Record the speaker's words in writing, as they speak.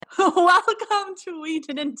Welcome to We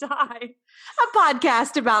Didn't Die, a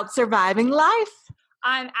podcast about surviving life.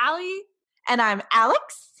 I'm Allie. And I'm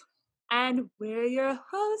Alex. And we're your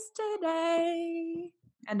hosts today.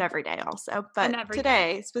 And every day also, but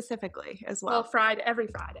today specifically as well. Well, every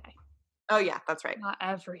Friday. Oh yeah, that's right. Not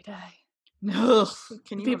every day. No.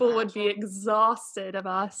 People would be exhausted of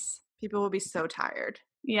us. People would be so tired.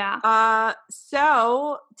 Yeah.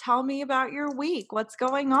 So tell me about your week. What's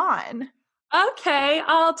going on? Okay,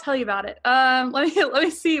 I'll tell you about it. Let me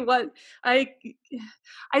see what I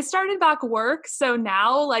started back work, so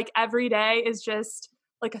now like every day is just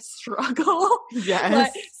like a struggle.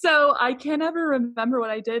 Yes. So I can't ever remember what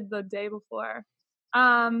I did the day before.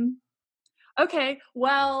 Okay,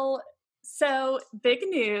 well, so big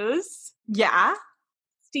news. Yeah.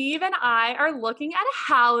 Steve and I are looking at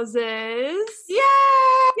houses. Yay!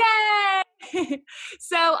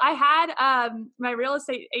 So I had my real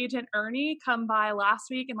estate agent Ernie come by last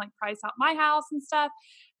week and like price out my house and stuff.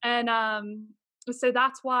 And so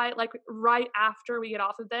that's why like right after we get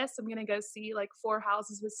off of this, I'm gonna go see like 4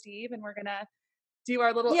 houses with Steve, and we're gonna do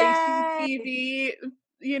our little HGTV.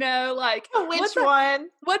 You know, like which one?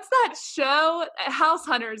 What's that show? House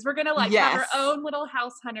Hunters. We're gonna like have our own little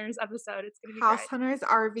House Hunters episode. It's gonna be House great. Hunters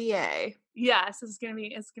RVA. Yes, it's gonna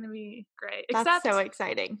be great. That's Except so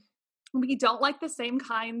exciting. We don't like the same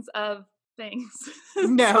kinds of things.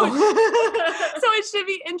 No. So it should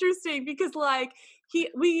be interesting because like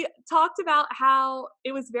we talked about how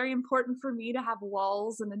it was very important for me to have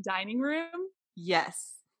walls in the dining room.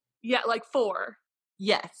 Yes. Yeah, like 4.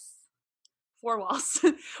 Yes. 4 walls.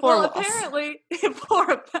 4 well, walls. apparently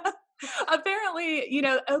 4 of them. Apparently, you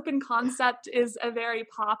know, open concept is a very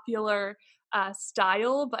popular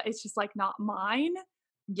style, but it's just like not mine.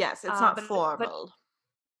 Yes, it's not formal.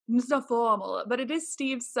 It's not formal, but it is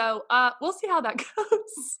Steve's, so we'll see how that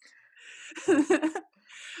goes.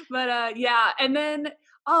 But yeah, and then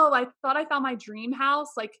I thought I found my dream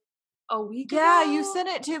house like a week ago. Yeah, you sent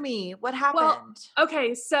it to me. What happened? Well,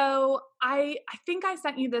 okay, so I think I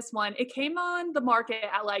sent you this one. It came on the market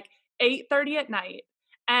at like 8:30 at night.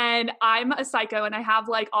 And I'm a psycho and I have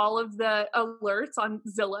like all of the alerts on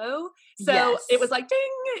Zillow. So It was like, ding,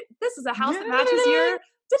 this is a house that matches your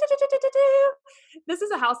this is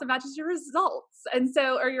a house that matches your results. And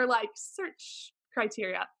so, or your like search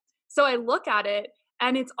criteria. So I look at it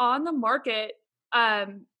and it's on the market for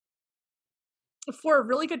a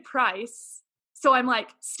really good price. So I'm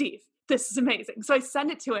like, Steve, this is amazing. So I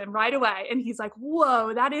send it to him right away. And he's like,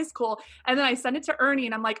 whoa, that is cool. And then I send it to Ernie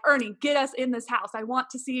and I'm like, Ernie, get us in this house. I want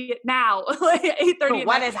to see it now. Like 8:30.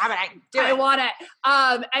 What is happening? I want it.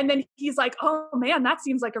 And then he's like, oh man, that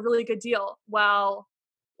seems like a really good deal. Well,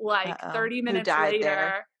 like 30 minutes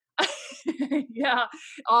later. Yeah,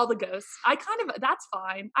 all the ghosts. That's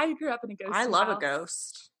fine. I grew up in a ghost house. I love a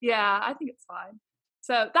ghost. Yeah, I think it's fine.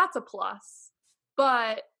 So that's a plus.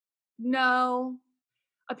 But no,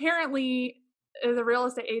 apparently the real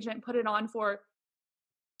estate agent put it on for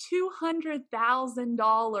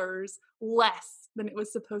 $200,000 less than it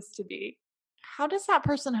was supposed to be. How does that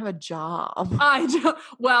person have a job? I don't.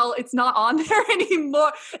 Well, it's not on there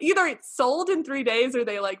anymore. Either it's sold in 3 days or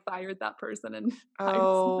they like fired that person. And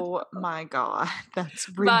oh my God, that's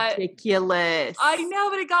ridiculous. I know,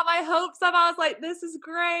 but it got my hopes up. I was like, this is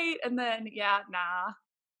great. And then, yeah, nah.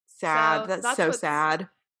 Sad. So that's so sad.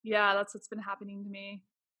 Yeah, that's what's been happening to me.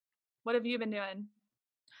 What have you been doing?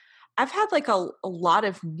 I've had like a lot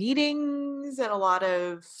of meetings and a lot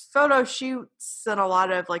of photo shoots and a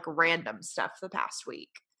lot of like random stuff the past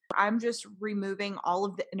week. I'm just removing all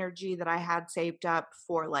of the energy that I had saved up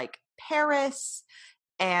for like Paris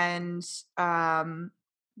and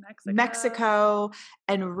Mexico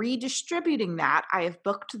and redistributing that. I have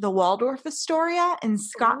booked the Waldorf Astoria in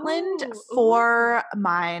Scotland for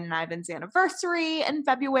mine and Ivan's anniversary in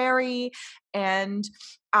February. And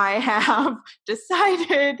I have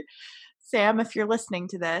decided, Sam, if you're listening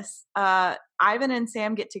to this, Ivan and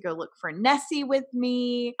Sam get to go look for Nessie with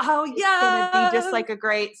me. Oh, yeah. It's going to be just like a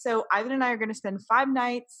great, so Ivan and I are going to spend 5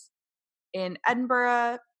 nights in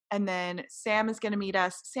Edinburgh. And then Sam is going to meet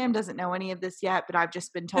us. Sam doesn't know any of this yet, but I've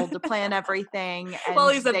just been told to plan everything. And well,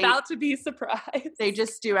 he's about to be surprised. They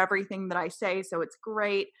just do everything that I say, so it's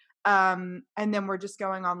great. And then we're just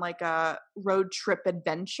going on like a road trip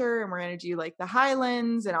adventure, and we're going to do like the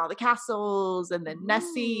Highlands and all the castles, and then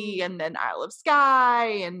Nessie, and then Isle of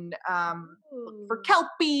Skye, and for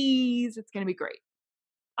Kelpies. It's going to be great.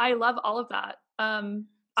 I love all of that. So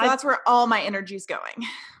that's where all my energy's going.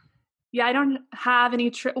 Yeah, I don't have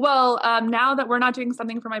any well, now that we're not doing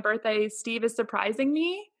something for my birthday, Steve is surprising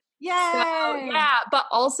me. Yay! So, yeah, but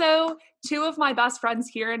also 2 of my best friends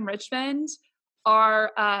here in Richmond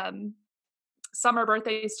our summer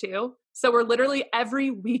birthdays too. So we're literally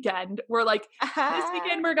every weekend, we're like, this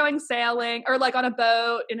weekend we're going sailing or like on a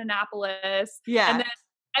boat in Annapolis. Yeah. And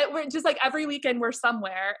then we're just like every weekend we're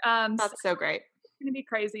somewhere. That's so great. It's going to be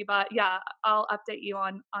crazy, but yeah, I'll update you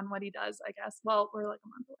on what he does, I guess. Well, we're like a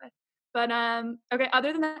month away. But okay,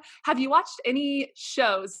 other than that, have you watched any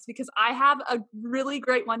shows? Because I have a really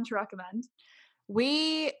great one to recommend.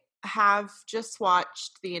 We have just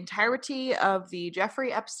watched the entirety of the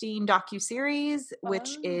Jeffrey Epstein docuseries,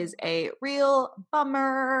 which is a real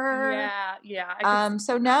bummer. Yeah.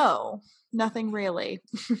 So no, nothing really.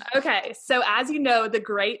 Okay, so as you know, The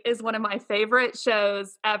Great is one of my favorite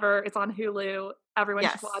shows ever. It's on Hulu. Everyone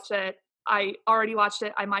should watch it. I already watched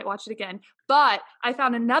it. I might watch it again. But I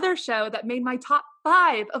found another show that made my top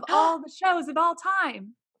 5 of all the shows of all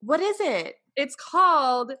time. What is it? It's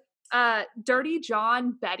called Dirty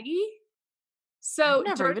John Betty. So I've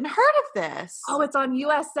never even heard of this. Oh, it's on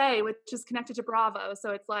USA, which is connected to Bravo.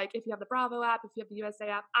 So it's like if you have the Bravo app, if you have the USA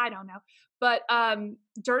app, I don't know. But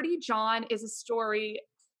Dirty John is a story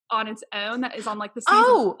on its own that is on like the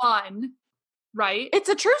season 1, right? It's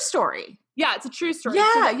a true story. Yeah, it's a true story.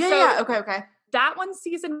 Yeah. Okay. That one's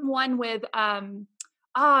season 1 with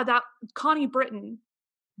that Connie Britton.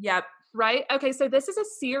 Yep. Right? Okay, so this is a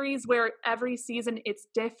series where every season it's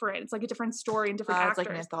different. It's like a different story and different actors. It's like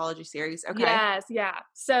an anthology series. Okay. Yes, yeah.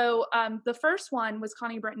 So the first one was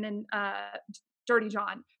Connie Britton and Dirty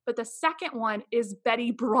John, but the second one is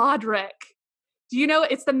Betty Broderick. Do you know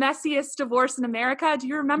it's the messiest divorce in America? Do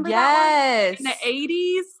you remember that one? In the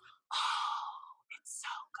 80s? Oh, it's so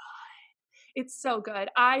good. It's so good.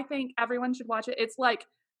 I think everyone should watch it. It's like,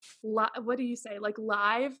 what do you say? Like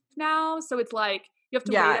live now? So it's like, you have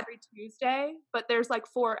to wait every Tuesday, but there's like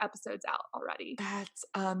 4 episodes out already. That's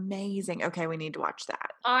amazing. Okay, we need to watch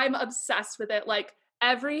that. I'm obsessed with it. Like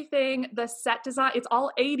everything, the set design, it's all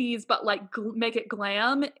 80s, but like make it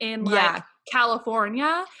glam in like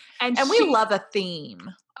California. And we love a theme.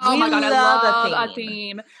 Oh my God, I love a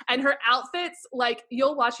theme. And her outfits, like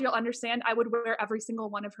you'll watch, you'll understand. I would wear every single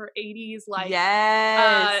one of her 80s, like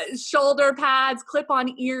shoulder pads,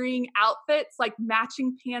 clip-on earring outfits, like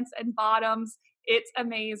matching pants and bottoms. It's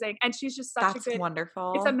amazing. And she's just such a good. That's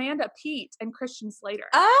wonderful. It's Amanda Peet and Christian Slater.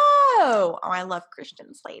 Oh, I love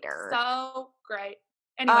Christian Slater. So great.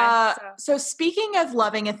 Anyway. So speaking of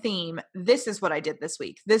loving a theme, this is what I did this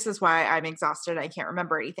week. This is why I'm exhausted. I can't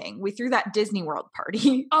remember anything. We threw that Disney World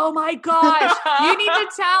party. Oh my gosh. You need to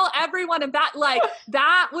tell everyone about, like,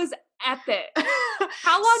 that was epic.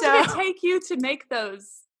 How long did it take you to make those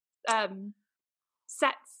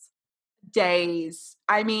sets? Days.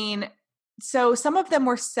 I mean, so some of them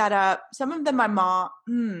were set up. Some of them my mom.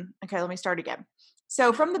 Okay, let me start again.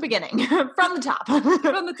 So from the beginning, from the top. From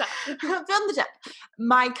the top.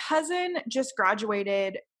 My cousin just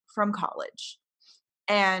graduated from college.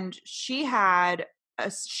 And she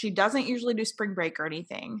doesn't usually do spring break or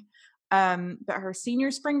anything. But her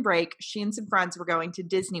senior spring break, she and some friends were going to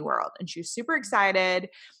Disney World. And she was super excited.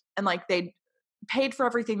 And like they paid for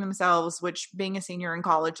everything themselves, which being a senior in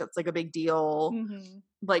college, that's like a big deal. Mm-hmm.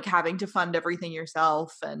 Like having to fund everything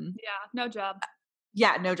yourself. And no job.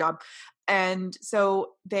 Yeah, no job. And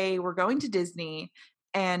so they were going to Disney,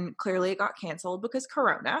 and clearly it got canceled because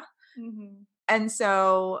Corona. Mm-hmm. And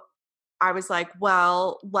so I was like,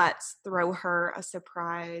 well, let's throw her a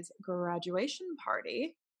surprise graduation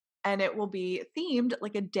party, and it will be themed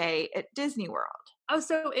like a day at Disney World. Oh,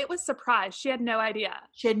 so it was surprise. She had no idea.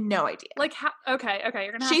 She had no idea. Like, how? Okay.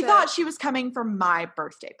 You're gonna. She thought she was coming for my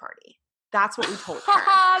birthday party. That's what we told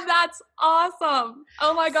her. That's awesome.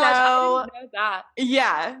 Oh my gosh, I didn't know that.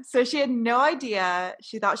 Yeah. So she had no idea.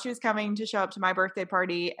 She thought she was coming to show up to my birthday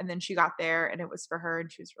party, and then she got there and it was for her, and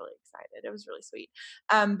she was really excited. It was really sweet.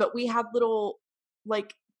 But we had little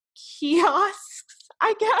like kiosks,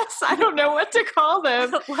 I guess. I don't know what to call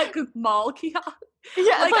them. Like mall kiosks?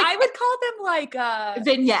 Yeah. Like I would call them like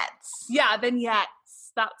vignettes. Yeah, vignettes.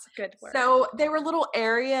 That's a good word. So they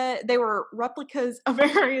were replicas of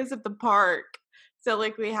areas of the park. So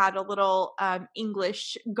like we had a little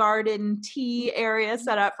English garden tea area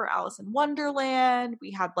set up for Alice in Wonderland.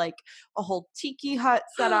 We had like a whole tiki hut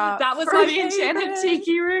set up. That was for the Enchanted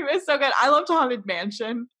Tiki Room. It's so good. I loved Haunted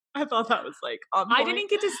Mansion. I thought that was like on point. I didn't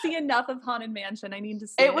get to see enough of Haunted Mansion. I need to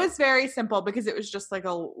see it. It was very simple because it was just like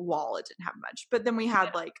a wall. It didn't have much. But then we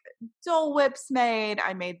had like Dole Whips made.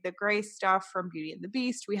 I made the gray stuff from Beauty and the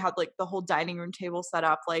Beast. We had like the whole dining room table set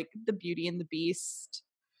up like the Beauty and the Beast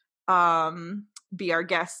Be Our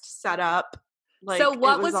Guest set up. Like, so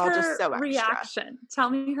what was all her just so reaction? Tell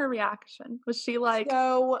me her reaction. Was she like...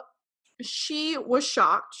 So she was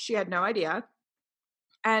shocked. She had no idea.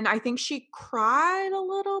 And I think she cried a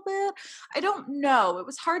little bit. I don't know. It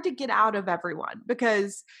was hard to get out of everyone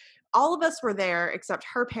because all of us were there except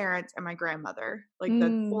her parents and my grandmother. Like the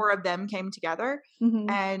Mm. 4 of them came together. Mhm.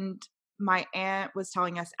 And my aunt was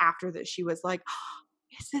telling us after that she was like,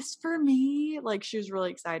 is this for me? Like she was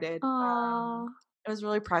really excited. Aw, It was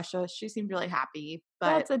really precious. She seemed really happy,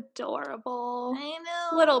 but that's adorable.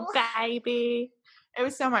 I Little know. baby. It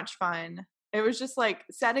was so much fun. It was just like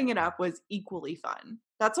setting it up was equally fun.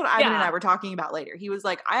 That's what Ivan and Yeah. I were talking about later. He was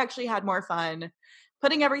like, I actually had more fun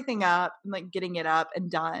putting everything up and like getting it up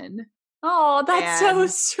and done. Oh, that's so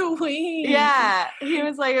And sweet. yeah, he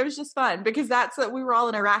was like, it was just fun because that's what we were all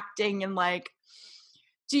interacting and like,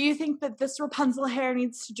 do you think that this Rapunzel hair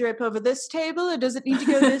needs to drip over this table or does it need to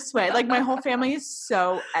go this way? Like my whole family is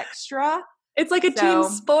so extra. It's like a team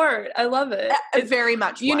sport. I love it. It very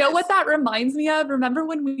much You know what that reminds me of? Remember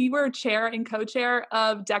when we were chair and co-chair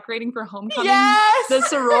of decorating for homecoming? Yes! The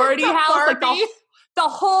sorority The house, like Barbie. the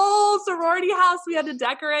whole sorority house we had to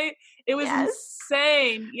decorate. It was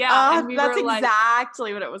insane. Yeah. And we that's were like,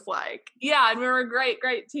 exactly what it was like. yeah, and we were a great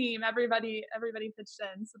team. Everybody pitched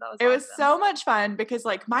in. So that was It awesome. was so much fun because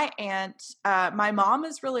like my aunt, my mom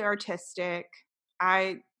is really artistic.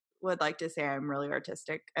 I would like to say I'm really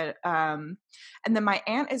artistic. And then my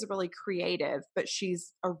aunt is really creative, but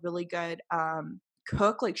she's a really good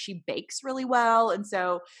cook. Like she bakes really well. And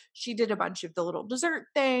so she did a bunch of the little dessert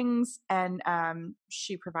things and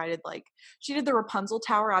she provided like she did the Rapunzel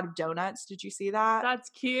tower out of donuts. Did you see that?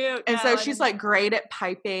 That's cute. And No, so she's like great at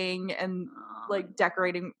piping and like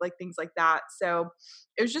decorating like things like that. So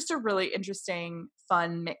it was just a really interesting,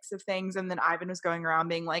 fun mix of things. And then Ivan was going around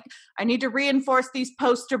being like, I need to reinforce these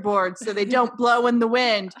poster boards so they don't blow in the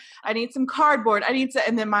wind. I need some cardboard.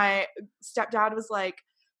 And then my stepdad was like,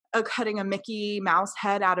 cutting a Mickey Mouse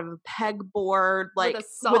head out of a pegboard, like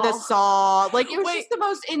with a saw. Like it was just the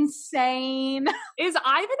most insane. Is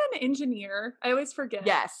Ivan an engineer? I always forget.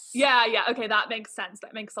 Yes. Yeah. Okay, that makes sense.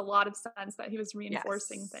 That makes a lot of sense that he was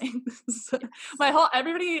reinforcing things.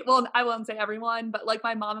 Everybody, well, I won't say everyone, but like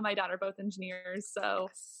my mom and my dad are both engineers, so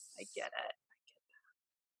I get it.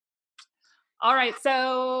 All right,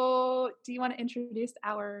 so do you want to introduce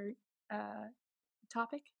our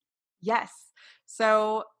topic? Yes.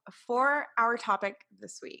 So for our topic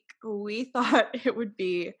this week, we thought it would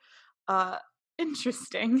be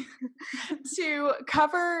interesting to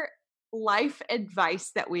cover life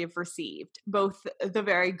advice that we have received, both the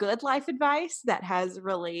very good life advice that has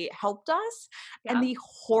really helped us and the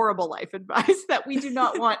horrible life advice that we do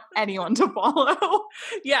not want anyone to follow.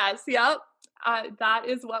 Yes. Yep. That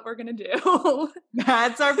is what we're going to do.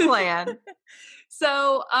 That's our plan.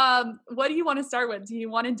 So, what do you want to start with? Do you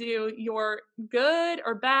want to do your good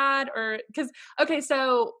or bad okay,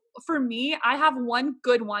 so for me, I have one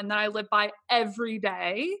good one that I live by every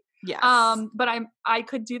day. Yes. But I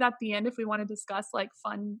could do that at the end if we want to discuss like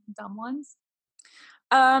fun, dumb ones.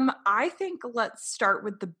 I think let's start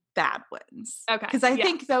with the bad ones. Okay. Because I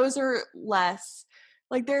think those are less,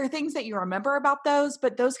 like there are things that you remember about those,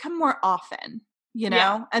 but those come more often, you know?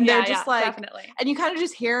 Yeah. And they're just like, definitely. And you kind of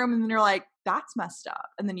just hear them and then you're like, that's messed up.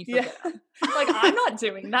 And then you forget them. Like, I'm not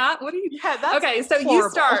doing that. What are you? Yeah, that's okay. So horrible. You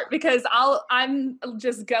start because I'm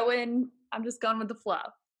just going with the flow.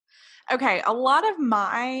 Okay. A lot of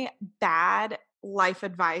my bad life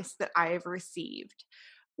advice that I have received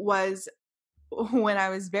was when I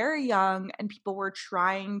was very young and people were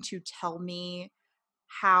trying to tell me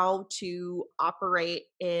how to operate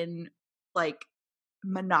in like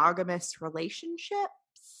monogamous relationships.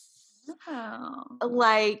 Oh.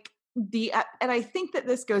 Like and I think that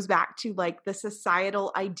this goes back to like the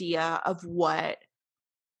societal idea of what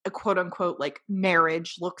a quote unquote like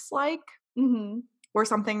marriage looks like. Mm-hmm. Or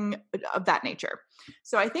something of that nature.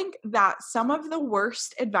 So I think that some of the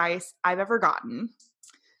worst advice I've ever gotten,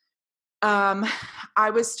 I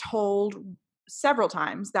was told several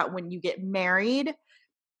times that when you get married,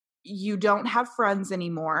 you don't have friends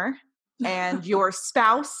anymore and your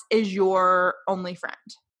spouse is your only friend.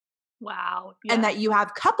 Wow. Yeah. And that you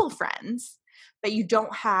have couple friends, but you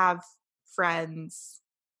don't have friends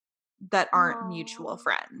that aren't mutual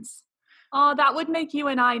friends. Oh, that would make you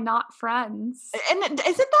and I not friends. And isn't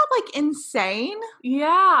that like insane?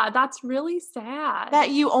 Yeah, that's really sad.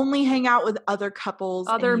 That you only hang out with other couples.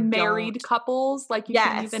 Other married couples. Like you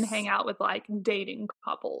can even hang out with like dating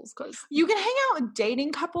couples. Because you can hang out with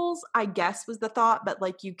dating couples, I guess was the thought, but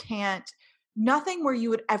like you can't, nothing where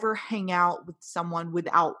you would ever hang out with someone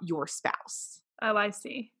without your spouse. Oh, I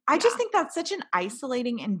see. I just think that's such an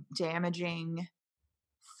isolating and damaging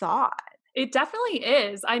thought. It definitely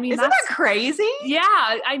is. I mean, isn't that crazy? Yeah.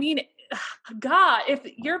 I mean, God, if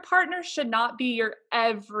your partner should not be your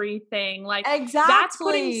everything, like that's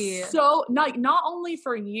putting Exactly. not only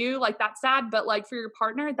for you, like that's sad, but like for your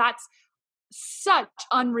partner, that's such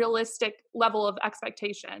unrealistic level of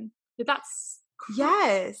expectation.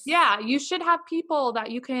 Yes. Yeah, you should have people that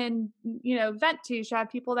you can, vent to. You should have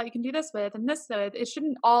people that you can do this with and this with. It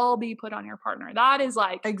shouldn't all be put on your partner. That is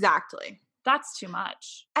like, Exactly. that's too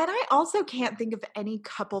much. And I also can't think of any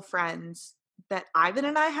couple friends that Ivan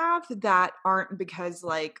and I have that aren't because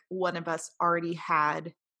like one of us already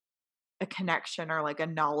had a connection or like a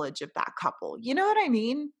knowledge of that couple. You know what I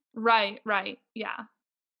mean? Right, yeah.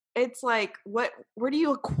 It's like where do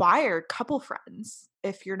you acquire couple friends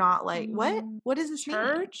if you're not like what does this mean?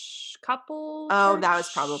 Church, couple, Oh, that was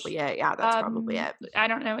church. probably it. Yeah, that's probably it. I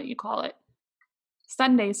don't know what you call it.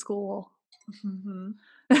 Sunday school. Mhm.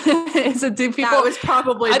 Is it, do people? That was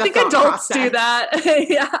probably I the think thought adults process. do that.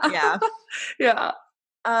 Yeah. Yeah.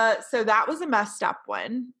 Yeah. So that was a messed up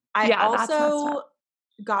one. I Yeah, that's messed also up.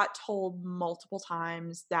 got told multiple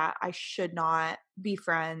times that I should not be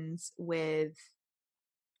friends with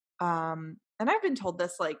and I've been told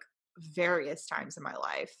this like various times in my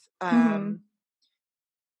life. Mm-hmm.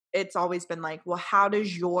 It's always been like, well, how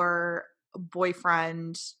does your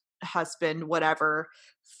boyfriend, husband, whatever,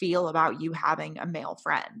 feel about you having a male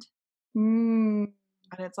friend? Mm.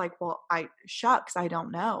 And it's like, well, shucks, I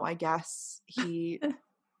don't know. I guess he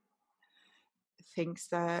thinks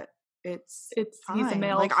that it's He's a fine.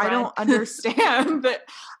 male Like, friend. I don't understand, but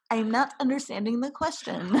I'm not understanding the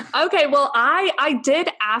question. Okay, well, I did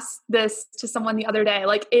ask this to someone the other day.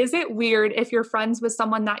 Like, is it weird if you're friends with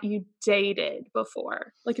someone that you dated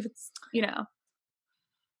before? Like, if it's,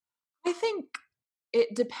 I think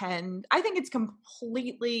it depends. I think it's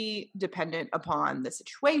completely dependent upon the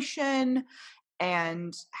situation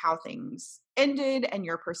and how things ended and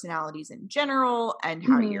your personalities in general and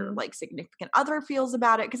how your Mhm. like significant other feels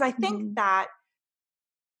about it. Cause I think Mhm. that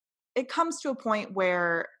it comes to a point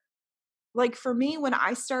where, like, for me, when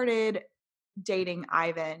I started dating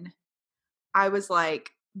Ivan, I was like,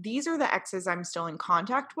 these are the exes I'm still in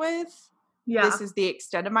contact with. Yeah. This is the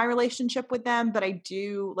extent of my relationship with them, but I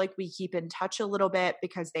do like we keep in touch a little bit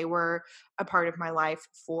because they were a part of my life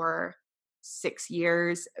for 6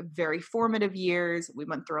 years, very formative years. We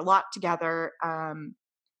went through a lot together.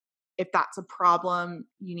 If that's a problem,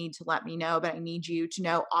 you need to let me know, but I need you to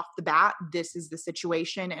know off the bat, this is the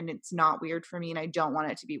situation and it's not weird for me and I don't want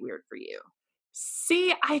it to be weird for you.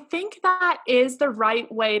 See, I think that is the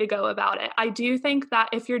right way to go about it. I do think that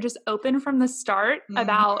if you're just open from the start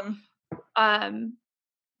about Mhm. um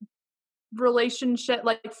relationship,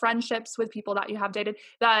 like friendships with people that you have dated,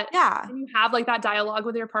 that Yeah. and you have like that dialogue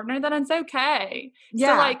with your partner, then it's okay. So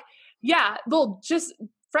Yeah. like, yeah, well, just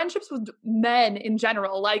friendships with men in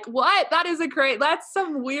general, like what? That's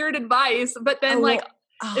some weird advice. But then Oh, like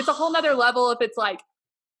well, it's a whole nother level if it's like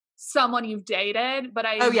someone you've dated,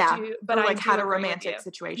 oh yeah, but or I like do had a agree with you. romantic Yeah,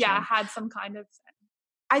 situation. had some kind of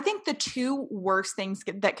I think the two worst things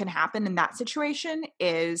that can happen in that situation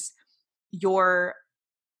is your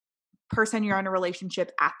person you're in a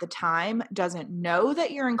relationship at the time doesn't know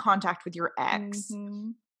that you're in contact with your ex.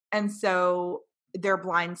 Mhm. And so they're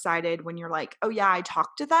blindsided when you're like, oh yeah, I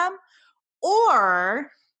talked to them.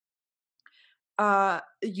 Or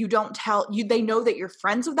you don't tell you they know that you're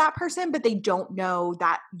friends with that person, but they don't know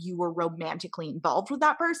that you were romantically involved with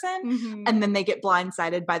that person. And Mhm. then they get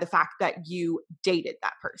blindsided by the fact that you dated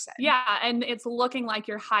that person. Yeah, and it's looking like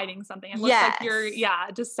you're hiding something. It looks like you're, Yes.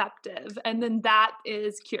 yeah, deceptive. And then that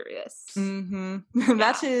is curious. Mm-hmm. Yeah.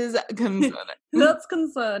 That is concerning. That's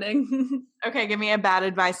concerning. Okay, give me a bad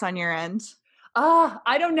advice on your end.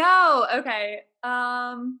 I don't know. Okay.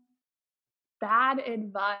 Bad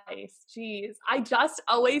advice. Jeez. I just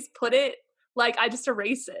always put it like I just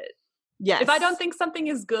erase it. Yes. If I don't think something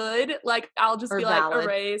is good, like I'll just Or be like valid.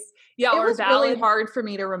 erase. Yeah, It or was really valid. hard for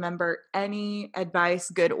me to remember any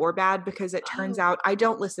advice, good or bad, because it turns out I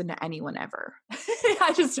don't listen to anyone ever.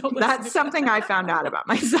 I just don't listen That's to something I found out about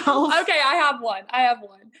myself. Okay, I have one.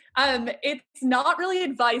 It's not really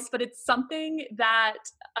advice, but it's something that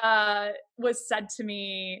was said to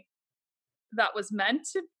me that was meant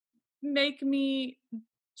to make me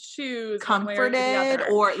choose one way or the Comforted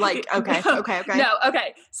other. or like, okay. No,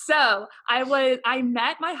 okay. So I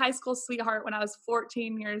met my high school sweetheart when I was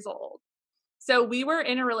 14 years old. So we were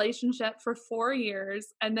in a relationship for 4 years,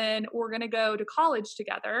 and then we're going to go to college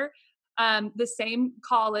together, the same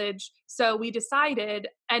college. So we decided,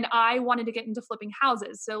 and I wanted to get into flipping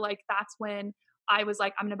houses. So like that's when I was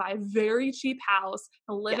like, I'm going to buy a very cheap house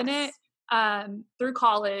and live in it Yes. through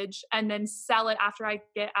college, and then sell it after I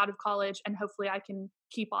get out of college, and hopefully I can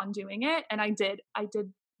keep on doing it. And I did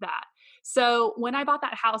that. So when I bought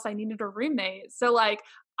that house, I needed a roommate. So like,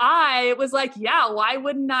 I was like, yeah, why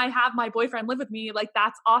wouldn't I have my boyfriend live with me? Like,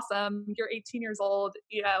 that's awesome. You're 18 years old.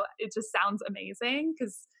 You know, it just sounds amazing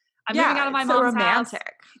because I'm moving out Yeah, of my it's so mom's house.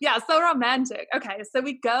 romantic. Yeah, so romantic. Okay, so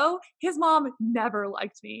we go. His mom never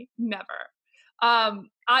liked me. Never.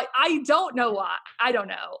 I don't know why. I don't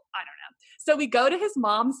know. So we go to his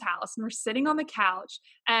mom's house and we're sitting on the couch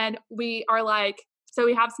and we are like, so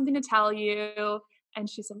we have something to tell you. And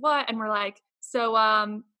she said, what? And we're like,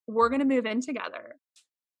 so we're gonna move in together.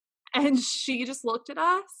 And she just looked at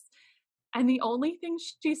us. And the only thing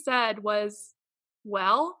she said was,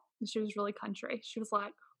 well, and she was really country. She was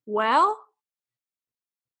like, well,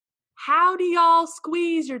 how do y'all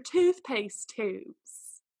squeeze your toothpaste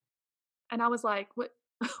tubes? And I was like, what?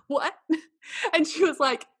 What? And she was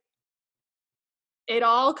like, it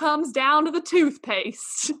all comes down to the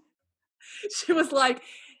toothpaste. She was like,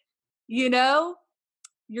 you know,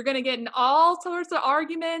 you're going to get in all sorts of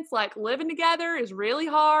arguments, like living together is really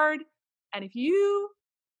hard. And if you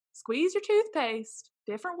squeeze your toothpaste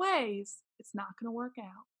different ways, it's not going to work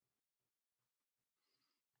out.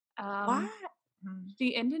 What?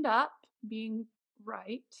 She ended up being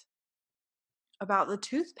right. About the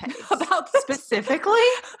toothpaste? About the specifically?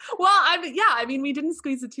 Well, I mean, we didn't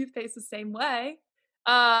squeeze the toothpaste the same way.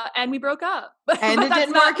 And we broke up. And it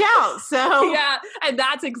didn't work out. So yeah, and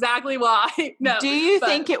that's exactly why. No. Do you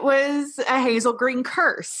think it was a Hazel Green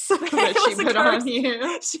curse that she put on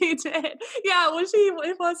you? She did. Yeah, well,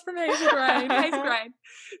 it was from Hazel Green. Hazel Green.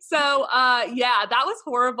 So yeah, that was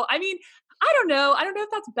horrible. I mean, I don't know. I don't know if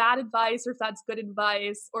that's bad advice or if that's good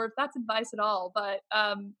advice or if that's advice at all, but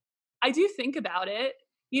I do think about it.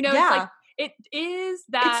 You know, it's like it is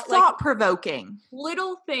that it's thought provoking.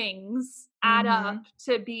 Little things add up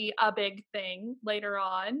to be a big thing later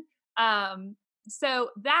on. So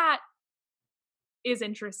that is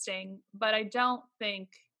interesting, but I don't think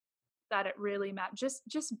that it really matters.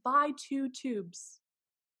 Just buy 2 tubes.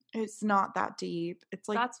 It's not that deep. It's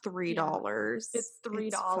like $3. Yeah, it's $3.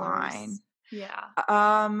 It's fine. Yeah.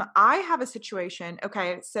 I have a situation.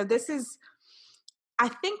 Okay, so I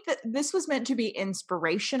think that this was meant to be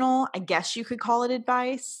inspirational. I guess you could call it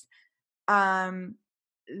advice.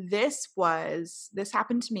 This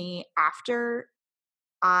happened to me after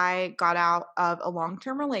I got out of a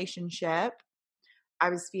long-term relationship. I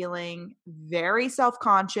was feeling very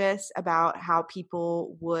self-conscious about how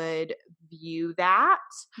people would view that.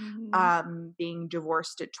 Being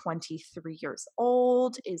divorced at 23 years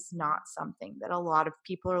old is not something that a lot of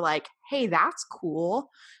people are like, hey, that's cool.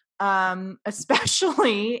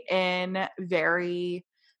 Especially in very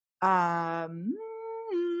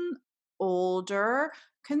older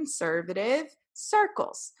conservative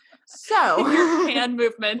circles. So your hand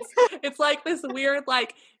movements, it's like this weird,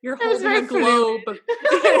 like you're holding a globe.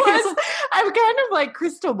 I'm kind of like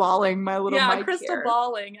crystal balling my little mic crystal here.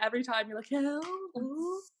 balling every time you're like, hello.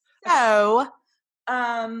 So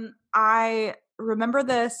I remember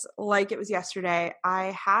this like it was yesterday.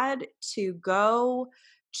 I had to go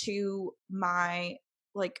to my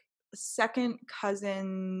like second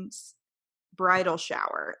cousin's bridal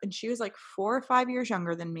shower, and she was like 4 or 5 years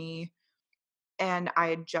younger than me, and I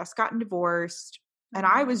had just gotten divorced, and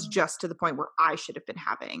I was just to the point where I should have been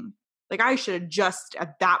having, like, I should have just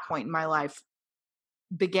at that point in my life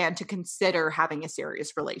began to consider having a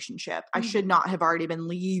serious relationship. I should not have already been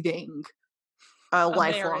leaving a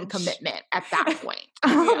lifelong marriage commitment at that point.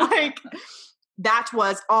 Like, that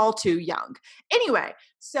was all too young. Anyway,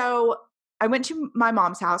 so I went to my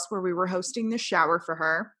mom's house where we were hosting the shower for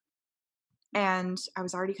her. And I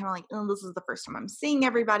was already kind of like, oh, this is the first time I'm seeing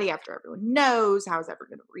everybody after everyone knows. How's everyone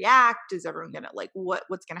going to react? Is everyone going to like,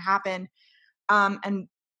 what's going to happen? And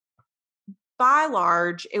by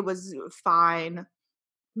large, it was fine.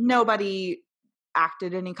 Nobody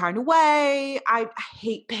acted any kind of way. I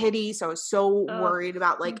hate pity. So I was so worried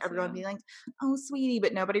about like everyone being like, oh, sweetie,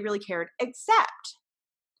 but nobody really cared except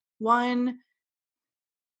one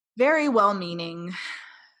very well-meaning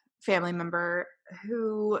family member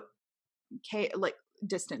who like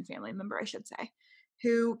distant family member, I should say,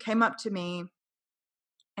 who came up to me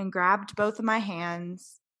and grabbed both of my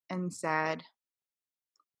hands and said,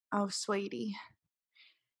 oh, sweetie,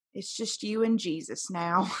 it's just you and Jesus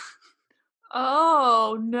now.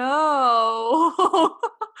 Oh, no.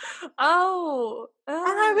 And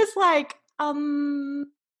I was like,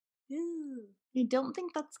 I don't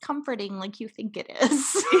think that's comforting like you think it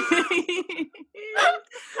is.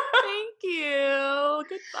 Thank you.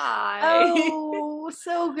 Goodbye. Oh,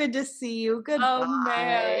 so good to see you. Goodbye. Oh,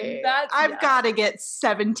 man. I've got to get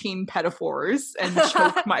 17 pedophores and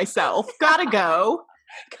choke myself. Gotta go.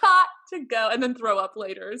 Got to go and then throw up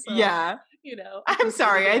later. So, Yeah. I I'm can fit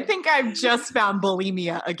sorry. it I in. think I've just found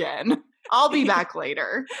bulimia again. I'll be back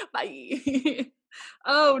later. Bye.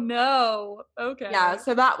 Oh no. Yeah, Okay.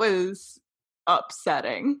 so that was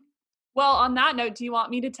upsetting. Well, on that note, do you want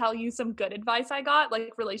me to tell you some good advice I got,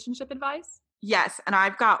 like relationship advice? Yes, and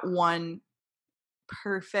I've got one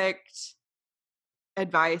perfect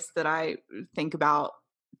advice that I think about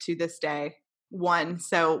to this day. One,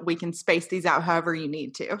 so we can space these out however you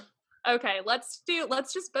need to. Okay, let's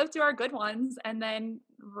just both do our good ones and then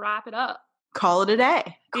wrap it up. Call it a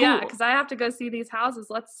day. Cool. Yeah, because I have to go see these houses.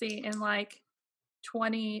 Let's see, in like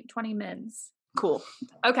 20 minutes. Cool.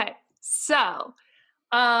 Okay, so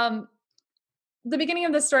the beginning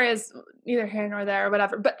of the story is neither here nor there or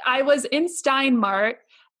whatever, but I was in Steinmart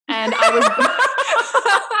and I was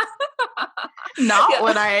Not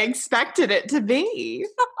what I expected it to be.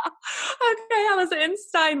 Okay, I was in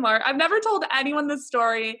Steinmart. I've never told anyone this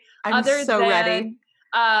story I'm so ready.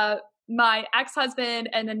 My ex-husband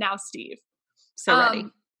and then now Steve. So ready.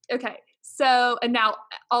 Okay, so and now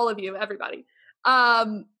all of you, everybody. So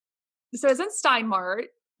I was in Steinmart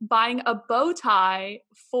buying a bow tie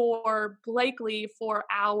for Blakely for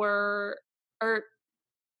our, or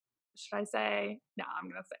should I say? No, I'm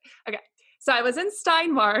gonna say. Okay, so I was in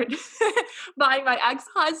Steinmart buying my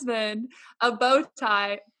ex-husband a bow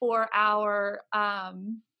tie for our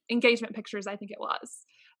engagement pictures, I think it was.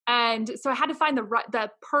 And so I had to find the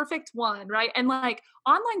perfect one, right? And like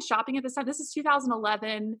online shopping at this time, this is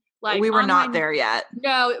 2011. Like we were online, not there yet.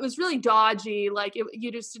 No, it was really dodgy. Like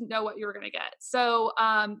you just didn't know what you were gonna get. So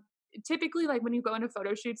typically, like when you go into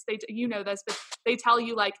photo shoots, you know this, but they tell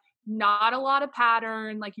you like not a lot of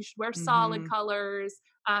pattern, like you should wear solid colors,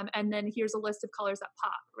 and then here's a list of colors that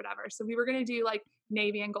pop or whatever. So we were gonna do like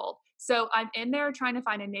navy and gold. So I'm in there trying to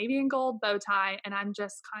find a navy and gold bow tie, and I'm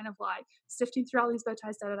just kind of like sifting through all these bow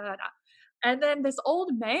ties, da da da da. And then this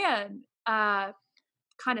old man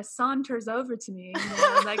kind of saunters over to me,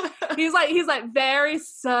 like he's like very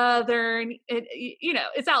southern,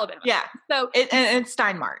 it's Alabama. Yeah. So and it's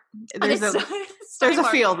Steinmart. There's a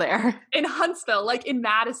feel there in Huntsville, like in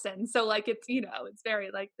Madison. So like it's it's very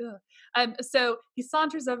like ugh. So he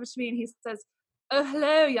saunters over to me and he says, "Oh,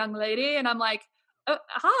 hello, young lady," and I'm like, "Oh,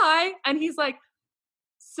 hi," and he's like,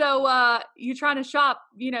 "So you trying to shop,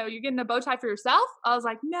 you're getting a bow tie for yourself?" I was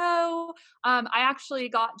like, "No, I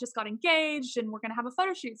actually just got engaged and we're going to have a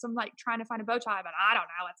photo shoot. So I'm like trying to find a bow tie, but I don't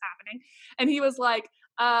know what's happening." And he was like,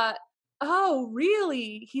 "Oh,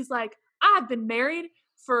 really?" He's like, "I've been married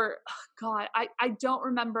for, God, I don't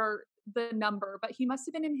remember the number, but he must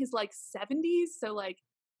have been in his like 70s. So like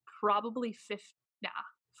probably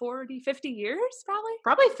 40, 50 years,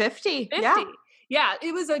 probably 50. 50. Yeah,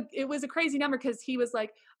 it was a crazy number because he was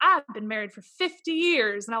like, "I've been married for 50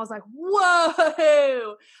 years." And I was like,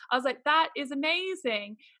 "Whoa." I was like, "That is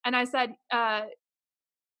amazing." And I said,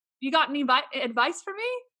 "You got any advice for me?"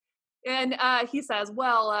 And he says,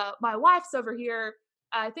 "Well, my wife's over here.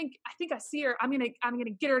 I think I see her. I'm gonna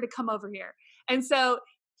get her to come over here." And so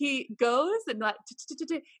he goes and like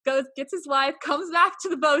goes, gets his wife, comes back to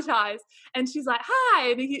the bow ties, and she's like, "Hi,"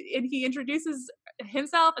 and he introduces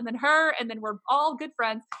himself and then her, and then we're all good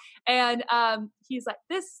friends. And he's like,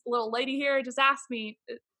 "This little lady here just asked me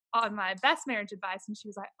on my best marriage advice," and she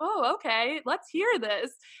was like, "Oh, okay, let's hear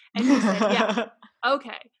this." And he said, "Yeah,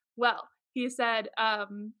 okay. Well," he said,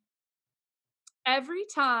 "every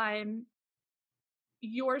time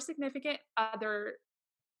your significant other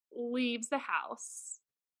leaves the house,"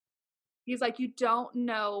 he's like, "you don't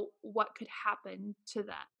know what could happen to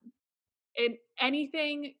them. And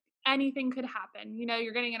anything could happen.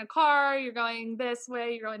 You're getting in a car, you're going this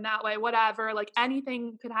way, you're going that way, whatever. Like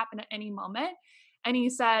anything could happen at any moment." And he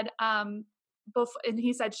said,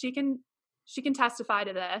 she can testify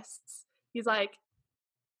to this. He's like,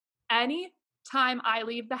 "Any time I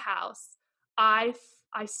leave the house, I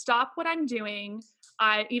stop what I'm doing.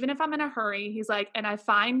 Even if I'm in a hurry," he's like, "and I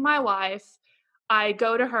find my wife, I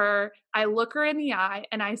go to her, I look her in the eye,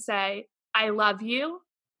 and I say, 'I love you,'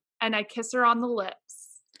 and I kiss her on the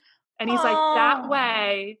lips." And he's like, "That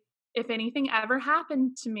way, if anything ever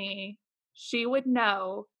happened to me, she would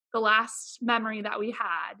know the last memory that we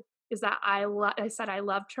had is that I said I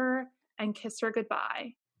loved her and kissed her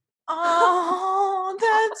goodbye." Oh,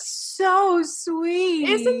 that's so sweet.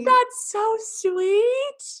 Isn't that so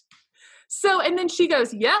sweet? So, and then she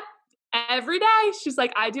goes, "Yep, every day." She's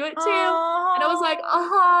like, "I do it too." And I was like,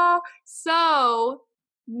 "Oh." So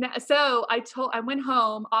I went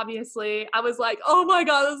home, obviously. I was like, "Oh my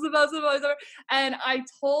God, this is the best advice ever." And I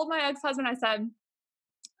told my ex-husband, I said,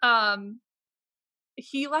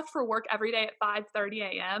 he left for work every day at 5:30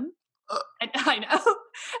 a.m. And I know.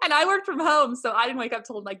 And I worked from home, so I didn't wake up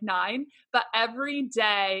till like 9. But every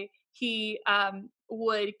day he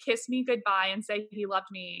would kiss me goodbye and say he loved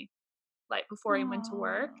me like before he went to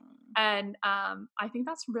work. And I think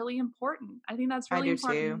that's really important. I think that's really I do too.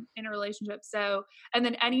 important in a relationship. So, and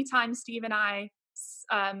then anytime Steve and I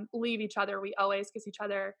leave each other, we always kiss each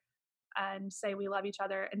other and say we love each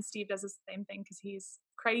other. And Steve does the same thing because he's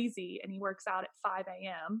crazy and he works out at 5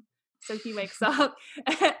 a.m. So he wakes up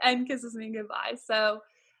and kisses me goodbye. So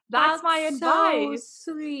that's my advice.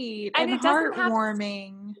 So sweet And and it doesn't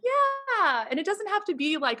heartwarming. yeah. And it doesn't have to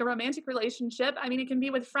be like a romantic relationship. I mean, it can be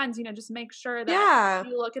with friends, just make sure that Yeah.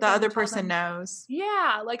 you look at The them other and tell person them, knows.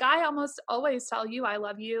 yeah. Like I almost always tell you I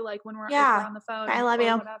love you, like when we're on the phone I love or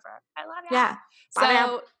you. whatever. I love you. Yeah.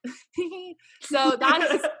 So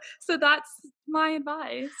so that's my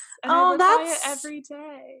advice. And I Oh, live by it every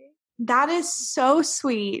day. that is so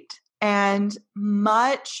sweet and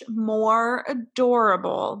much more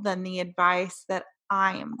adorable than the advice that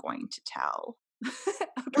I am going to tell.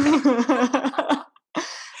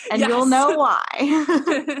 And you'll know why.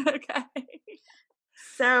 Okay.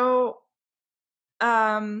 So,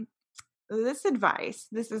 this advice,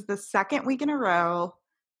 this is the second week in a row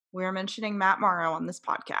we're mentioning Matt Morrow on this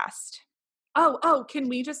podcast. Oh, can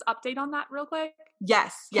we just update on that real quick?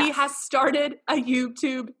 Yes. He has started a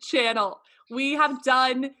YouTube channel. We have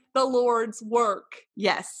done the Lord's work.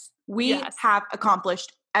 Yes. We have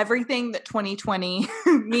accomplished everything that 2020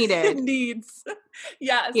 needs.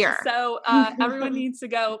 Yes. Here. So everyone needs to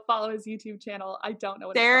go follow his YouTube channel. I don't know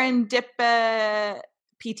what it's called.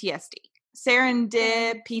 PTSD.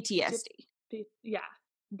 Serendip PTSD. Yeah.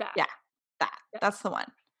 That. Yeah. That's the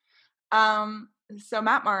one. So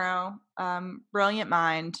Matt Morrow, brilliant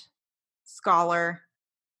mind, scholar,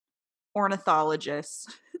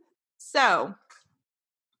 ornithologist. So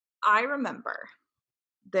I remember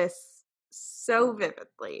this so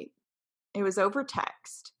vividly. It was over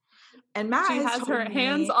text. And Matt has her me,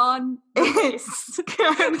 hands on I'm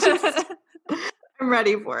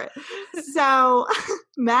ready for it. So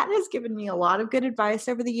Matt has given me a lot of good advice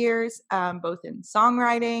over the years, both in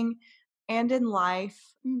songwriting and in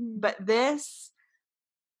life. Mm-hmm. But this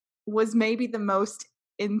was maybe the most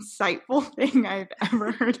insightful thing I've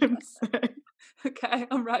ever heard him say. Okay,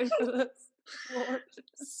 I'm ready for this. Lord.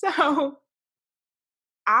 So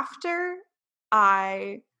after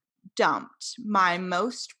I dumped my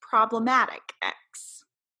most problematic ex,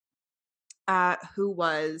 who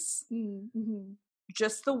was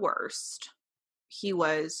just the worst. He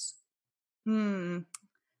was a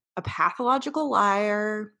pathological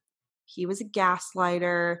liar. He was a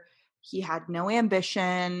gaslighter. He had no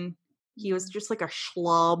ambition. He was just like a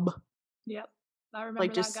schlub. Yep. I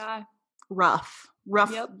remember that guy. Rough.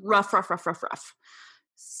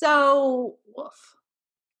 So,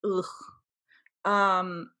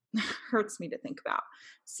 hurts me to think about.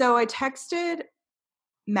 So I texted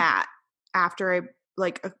Matt after it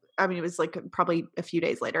was like probably a few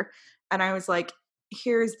days later. And I was like,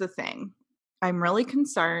 here's the thing. I'm really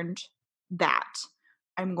concerned that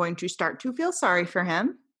I'm going to start to feel sorry for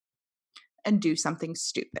him and do something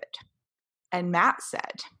stupid. And Matt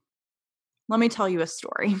said, let me tell you a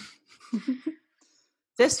story.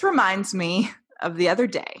 This reminds me of the other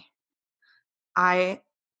day. I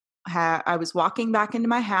was walking back into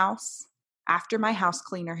my house after my house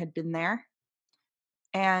cleaner had been there.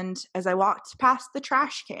 And as I walked past the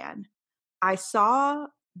trash can, I saw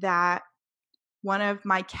that one of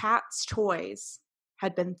my cat's toys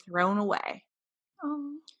had been thrown away.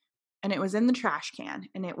 Oh. And it was in the trash can.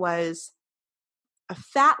 And it was a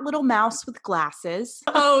fat little mouse with glasses.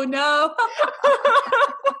 Oh, no.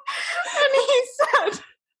 And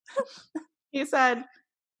he said,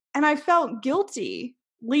 and I felt guilty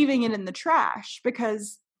leaving it in the trash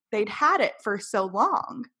because they'd had it for so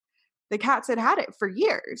long. The cats had it for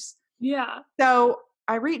years. Yeah. So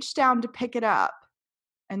I reached down to pick it up.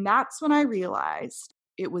 And that's when I realized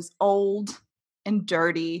it was old and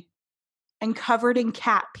dirty and covered in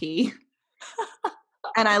cat pee.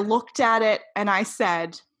 And I looked at it and I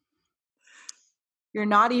said, you're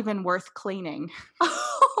not even worth cleaning.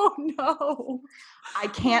 Oh, no. I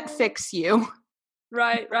can't fix you.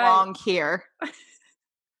 Right. You belong here.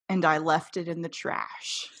 And I left it in the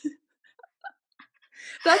trash.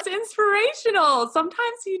 That's inspirational.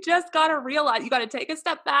 Sometimes you just got to realize, you got to take a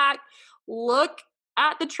step back, look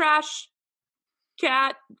at the trash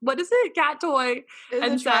cat, what is it? Cat toy.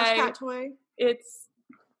 And say, trash cat toy. It's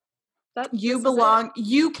that you belong,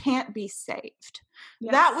 you can't be saved.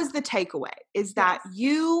 Yes. That was the takeaway, is that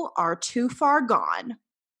you are too far gone.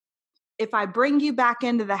 If I bring you back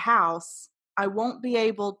into the house, I won't be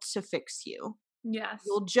able to fix you. Yes.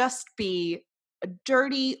 You'll just be a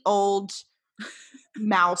dirty old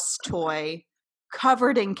mouse toy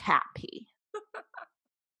covered in cat pee.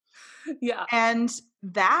 Yeah. And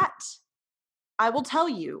that, I will tell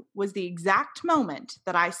you, was the exact moment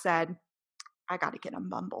that I said, I got to get on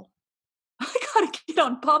Bumble. I gotta get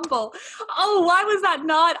on Bumble. Oh, why was that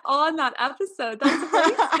not on that episode? That's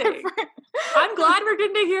amazing. I'm glad we're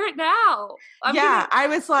getting to hear it now. I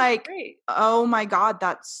was like, great. oh my God,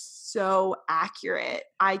 that's so accurate.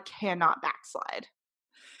 I cannot backslide.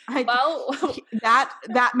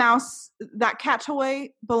 That mouse, that cat toy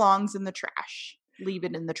belongs in the trash. Leave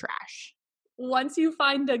it in the trash. Once you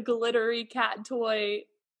find a glittery cat toy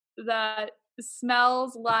that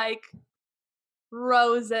smells like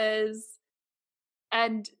roses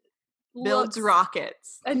and builds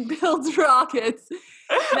rockets, then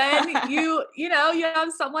you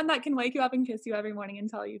have someone that can wake you up and kiss you every morning and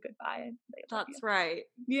tell you goodbye. That's right.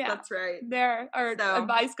 Yeah, that's right. Our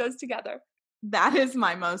advice goes together. That is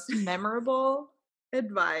my most memorable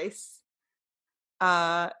advice.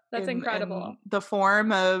 That's incredible. In the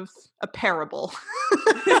form of a parable.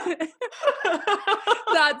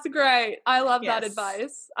 That's great. I love that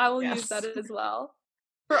advice. I will use that as well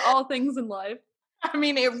for all things in life. I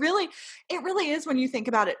mean, it really is when you think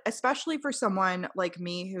about it, especially for someone like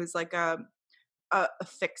me who's like a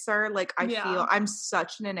fixer. Like I feel I'm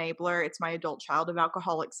such an enabler. It's my adult child of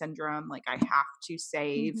alcoholic syndrome. Like I have to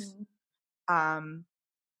save. And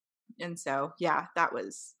so that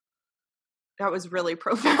was really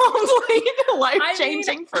profoundly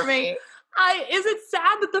life-changing for me. Is it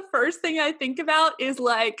sad that the first thing I think about is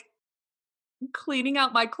like cleaning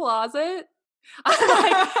out my closet? Now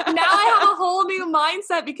I have a whole new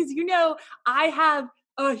mindset because I have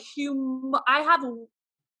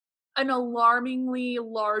an alarmingly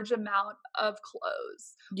large amount of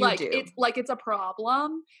clothes. It's a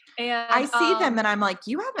problem. And I see them and I'm like,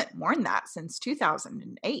 you haven't worn that since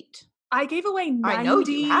 2008. I gave away 90. I know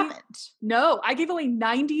you haven't. No, I gave away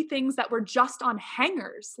 90 things that were just on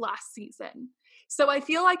hangers last season. So I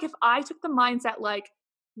feel like if I took the mindset like,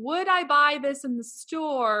 would I buy this in the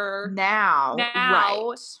store now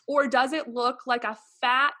right. Or does it look like a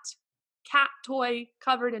fat cat toy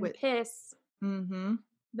covered in piss? Mm-hmm.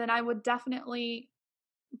 Then I would definitely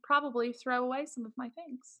probably throw away some of my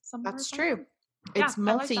things. That's true. It's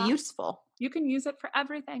multi-useful. Like you can use it for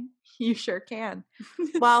everything. You sure can.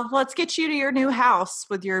 Well, let's get you to your new house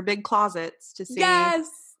with your big closets to see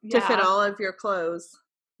to fit all of your clothes.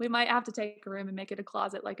 We might have to take a room and make it a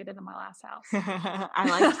closet like I did in my last house. I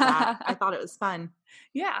liked that. I thought it was fun.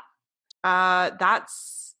 Yeah.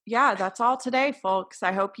 That's all today, folks.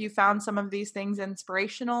 I hope you found some of these things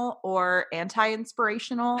inspirational or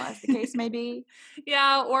anti-inspirational, as the case may be.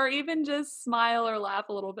 Yeah, or even just smile or laugh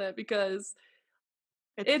a little bit because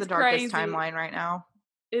it's the darkest timeline right now.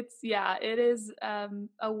 It is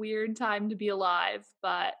a weird time to be alive,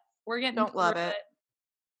 but we're getting don't love it.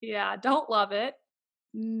 Yeah, don't love it.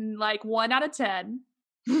 Like 1 out of 10.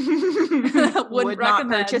 Would not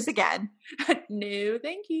purchase again. No,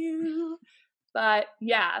 thank you. But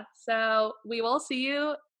so we will see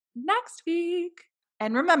you next week.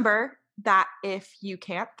 And remember that if you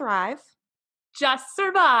can't thrive, just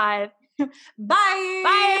survive. Bye.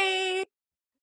 Bye.